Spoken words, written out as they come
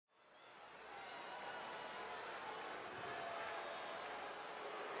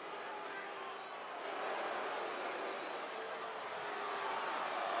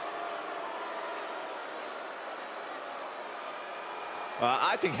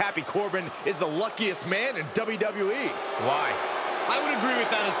I think Happy Corbin is the luckiest man in WWE. Why? I would agree with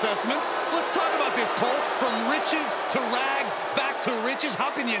that assessment. Let's talk about this, Cole. From riches to rags, back to riches.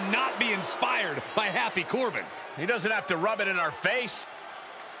 How can you not be inspired by Happy Corbin? He doesn't have to rub it in our face.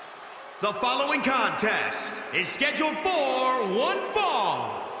 The following contest is scheduled for one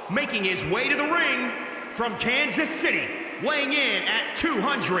fall. Making his way to the ring from Kansas City, weighing in at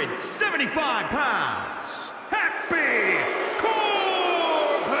 275 pounds, Happy Corbin!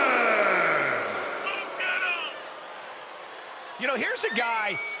 You know, here's a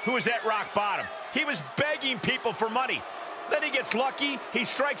guy who was at rock bottom. He was begging people for money. Then he gets lucky, he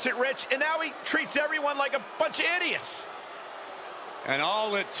strikes it rich, and now he treats everyone like a bunch of idiots. And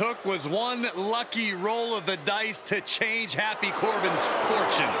all it took was one lucky roll of the dice to change Happy Corbin's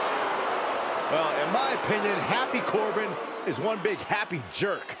fortunes. Well, in my opinion, Happy Corbin is one big happy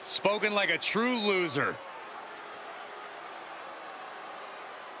jerk. Spoken like a true loser.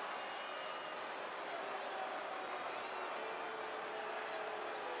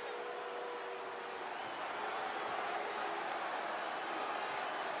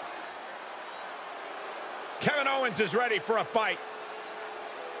 Kevin Owens is ready for a fight.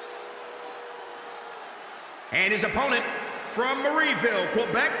 And his opponent from Marieville,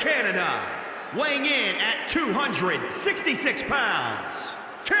 Quebec, Canada, weighing in at 266 pounds,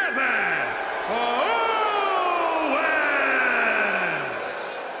 Kevin Owens!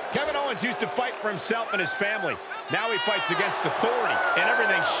 Kevin Owens used to fight for himself and his family. Now he fights against authority and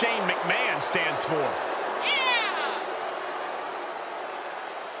everything Shane McMahon stands for.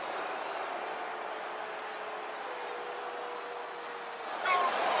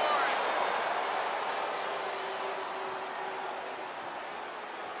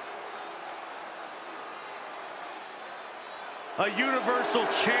 A Universal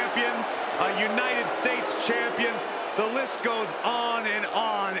Champion, a United States Champion. The list goes on,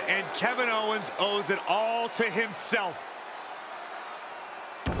 and Kevin Owens owes it all to himself.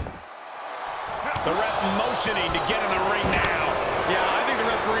 The ref motioning to get in the ring now. Yeah, I think the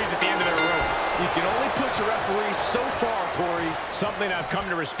referee's at the end of their rope. You can only push a referee so far, Corey. Something I've come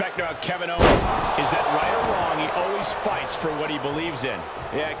to respect about Kevin Owens is that right or wrong, he always fights for what he believes in.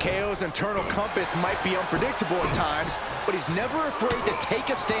 Yeah, KO's internal compass might be unpredictable at times, but he's never afraid to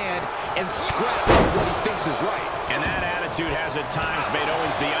take a stand and scrap for what he thinks is right. And that attitude has at times made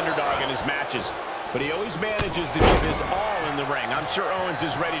Owens the underdog in his matches. But he always manages to give his all in the ring. I'm sure Owens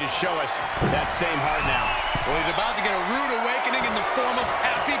is ready to show us that same heart now. Well, he's about to get a rude awakening in the form of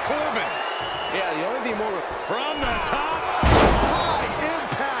Happy Corbin. Yeah, the only thing more... From the top. High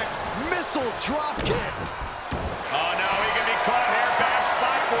impact missile drop kick. Oh, no, he can be caught here. Bad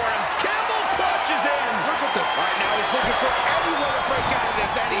spot for him. Campbell clutches in. Look at the... Right now, he's looking for anyone to break out of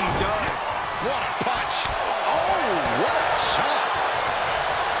this, and he does. What a punch. Oh, what a shot.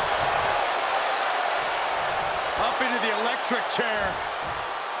 Up into the electric chair.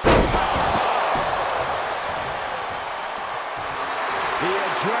 The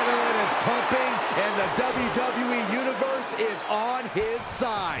adrenaline is pumping, and the WWE Universe is on his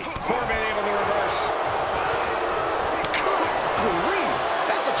side. Corbin able to reverse. Good grief.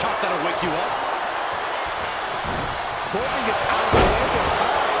 That's a chop that'll wake you up. Corbin gets out of the way in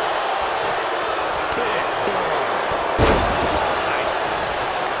time. Big blow.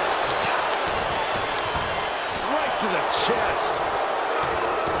 Right to the chest.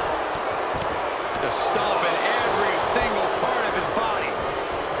 The stomp in every single part of his body.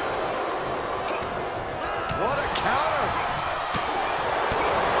 What a counter.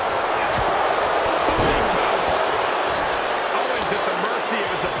 Owens at the mercy of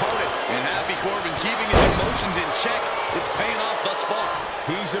his opponent. And Happy Corbin keeping his emotions in check. It's paying off thus far.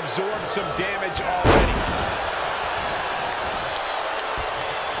 He's absorbed some damage already.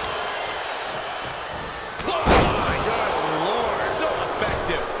 Good Lord. So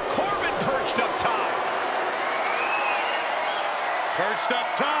effective. Corbin perched up top. Perched up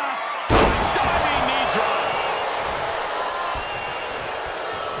top. Diving knee drop.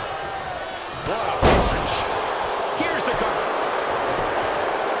 What a punch. Here's the cover.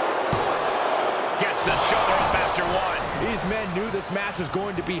 Gets the shoulder up after one. These men knew this match was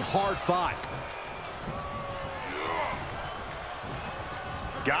going to be hard fought.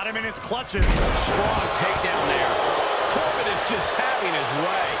 Got him in his clutches. Strong takedown there. Corbin is just having his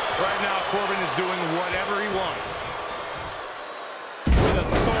way. Right now, Corbin is doing whatever he wants. With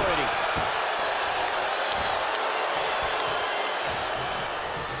authority.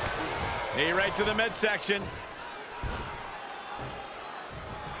 Knee right to the midsection.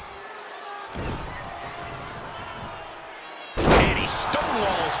 And he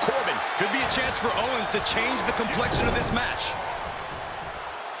stonewalls Corbin. Could be a chance for Owens to change the complexion of this match.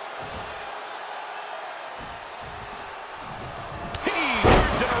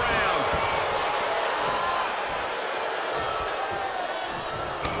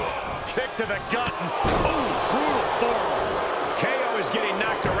 to the gut. Ooh, brutal forearm. KO is getting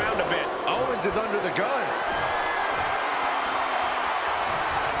knocked around a bit. Owens is under the gun.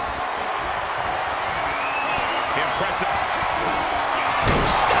 Impressive.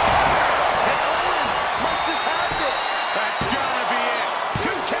 And Owens might just have this. That's gotta be it. 2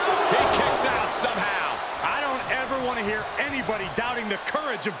 count. He kicks out somehow. I don't ever want to hear anybody doubting the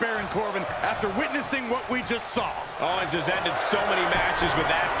courage of Baron Corbin after witnessing what we just saw. Owens has ended so many matches with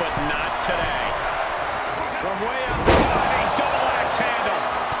that, but not today. From way up, diving double axe handle.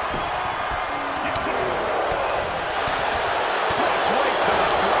 Flips right to the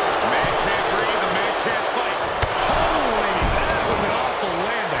throat. The man can't breathe, the man can't fight. Holy, that was an awful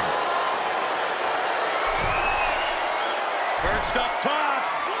landing. Perched up top.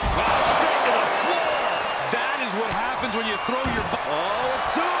 Straight to the floor. That is what happens when you throw your... Oh, and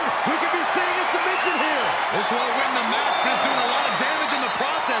soon we could be seeing a submission here. This won't win the match, but it's doing a lot of damage in the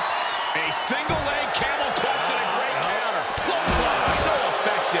process. A single leg camel clutch and a great counter. Clothesline, so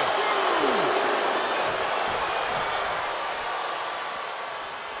effective.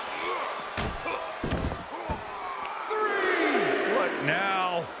 What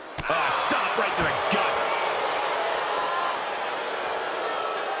now? Stop right to the gut.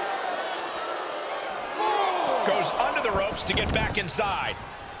 Goes under the ropes to get back inside.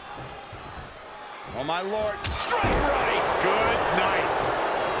 Oh, my Lord. Straight right. Good night.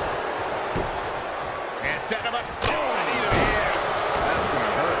 And setting him up. Oh, and he is. That's going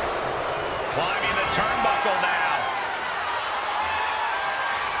to hurt. Climbing the turnbuckle now.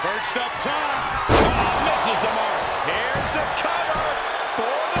 Perched up top. Misses the mark. Here's the cover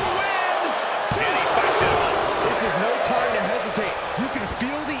for the win. And he fights it off. This is no time to hesitate. You can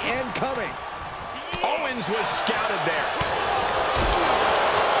feel the end coming. Owens was scouted there.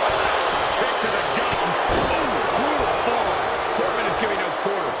 Kick to the gut. Ooh, brutal fall. Corbin is giving no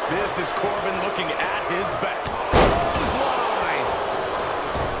quarter. This is Corbin looking at his best. Clothesline.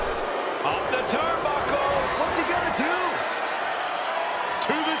 Up the turnbuckles. What's he going to do?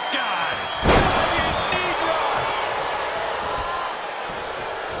 To the sky. Giant knee drop.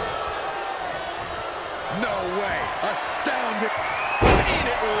 No way. Astounding. Eat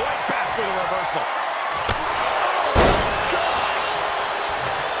it right back with a reversal.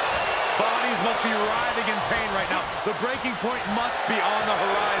 Bodies must be writhing in pain right now. The breaking point must be on the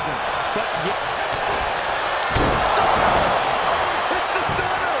horizon. But yet... Stunner! Owens hits the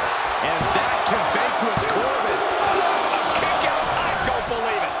stunner! And that can vanquish Corbin. A kick out. I don't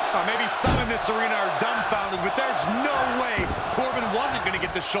believe it. Maybe some in this arena are dumbfounded, but there's no way Corbin wasn't going to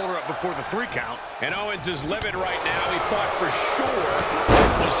get the shoulder up before the 3 count. And Owens is livid right now. He thought for sure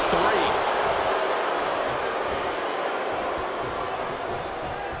it was 3.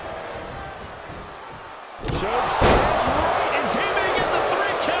 Choke slam right into him. He may get the 3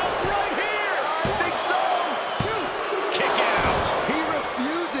 count right here. I think so. 2. Kick out. He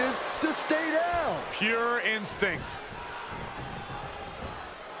refuses to stay down. Pure instinct.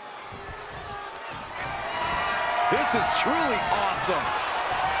 This is truly awesome.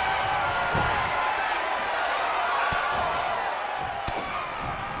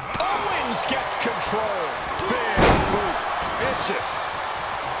 Owens gets control. Big boot. Vicious.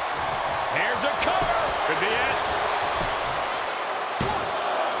 Here's a cover. Could be it. 1,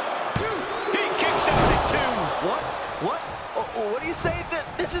 2. He kicks out at 2. What? What? What do you say?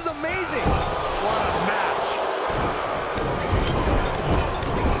 This is amazing. What a match.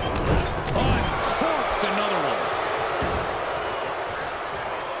 Uncorks another one.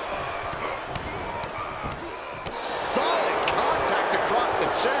 Solid contact across the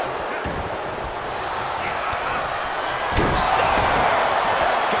chest. Stop.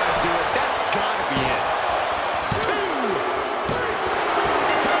 That's gotta do it. That's gotta be it. 2.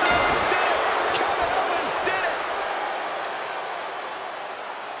 Kevin Owens did it. Kevin Owens did it.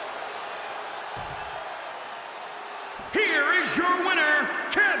 Here is your winner,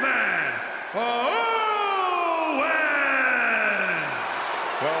 Kevin Owens!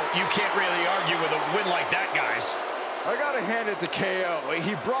 Well, you can't really argue with a win like that, guys. I gotta hand it to KO.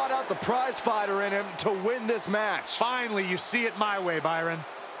 He brought out the prize fighter in him to win this match. Finally, you see it my way, Byron.